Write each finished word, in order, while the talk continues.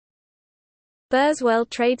Beurs-World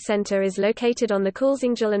Trade Center is located on the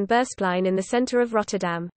Koolsingel and Beursplein in the center of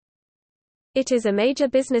Rotterdam. It is a major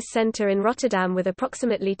business center in Rotterdam with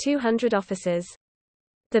approximately 200 offices.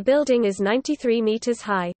 The building is 93 meters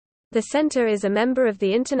high. The center is a member of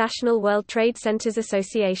the International World Trade Centers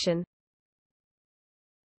Association.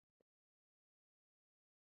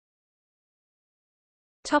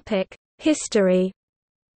 History.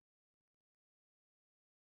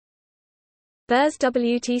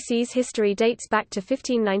 Beurs-WTC's history dates back to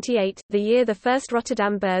 1598, the year the first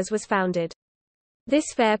Rotterdam Beurs was founded. This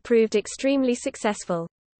fair proved extremely successful.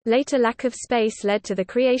 Later lack of space led to the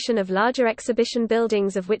creation of larger exhibition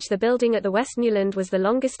buildings, of which the building at the West Newland was the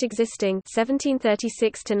longest existing,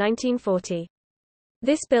 1736 to 1940.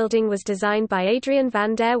 This building was designed by Adrian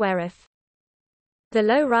van der Werf. The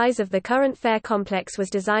low rise of the current fair complex was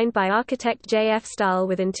designed by architect J.F. Staal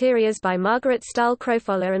with interiors by Margaret Staal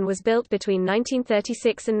Krofoller and was built between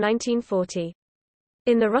 1936 and 1940.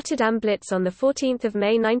 In the Rotterdam Blitz on 14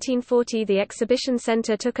 May 1940 the exhibition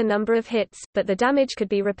centre took a number of hits, but the damage could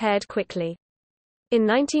be repaired quickly. In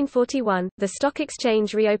 1941, the stock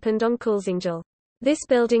exchange reopened on Koolsingel. This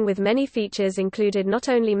building with many features included not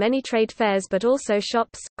only many trade fairs but also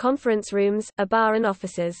shops, conference rooms, a bar and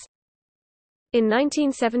offices. In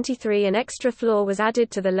 1973 an extra floor was added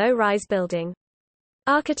to the low-rise building.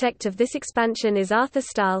 Architect of this expansion is Arthur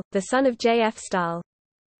Staal, the son of J.F. Staal.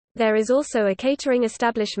 There is also a catering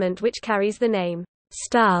establishment which carries the name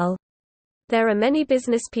Staal. There are many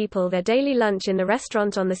business people their daily lunch in the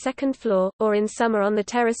restaurant on the second floor, or in summer on the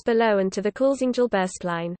terrace below and to the Koolsingel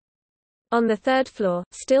Beursplein. On the third floor,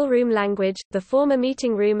 still room language, the former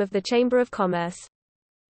meeting room of the Chamber of Commerce.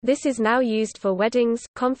 This is now used for weddings,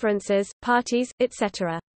 conferences, parties,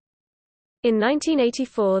 etc. In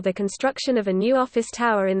 1984 the construction of a new office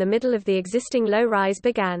tower in the middle of the existing low-rise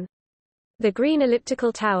began. The green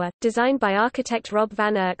elliptical tower, designed by architect Rob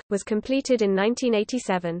van Eyck, was completed in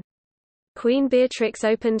 1987. Queen Beatrix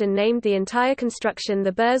opened and named the entire construction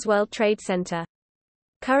the Beurs-World Trade Center.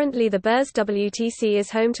 Currently the Beurs-WTC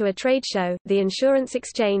is home to a trade show, the Insurance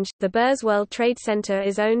Exchange. The Beurs-World Trade Center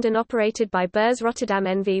is owned and operated by Beurs Rotterdam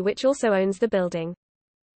NV, which also owns the building.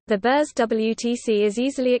 The Beurs-WTC is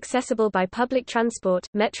easily accessible by public transport,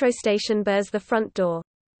 metro station Beurs the front door.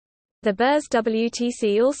 The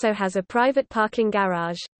Beurs-WTC also has a private parking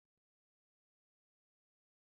garage.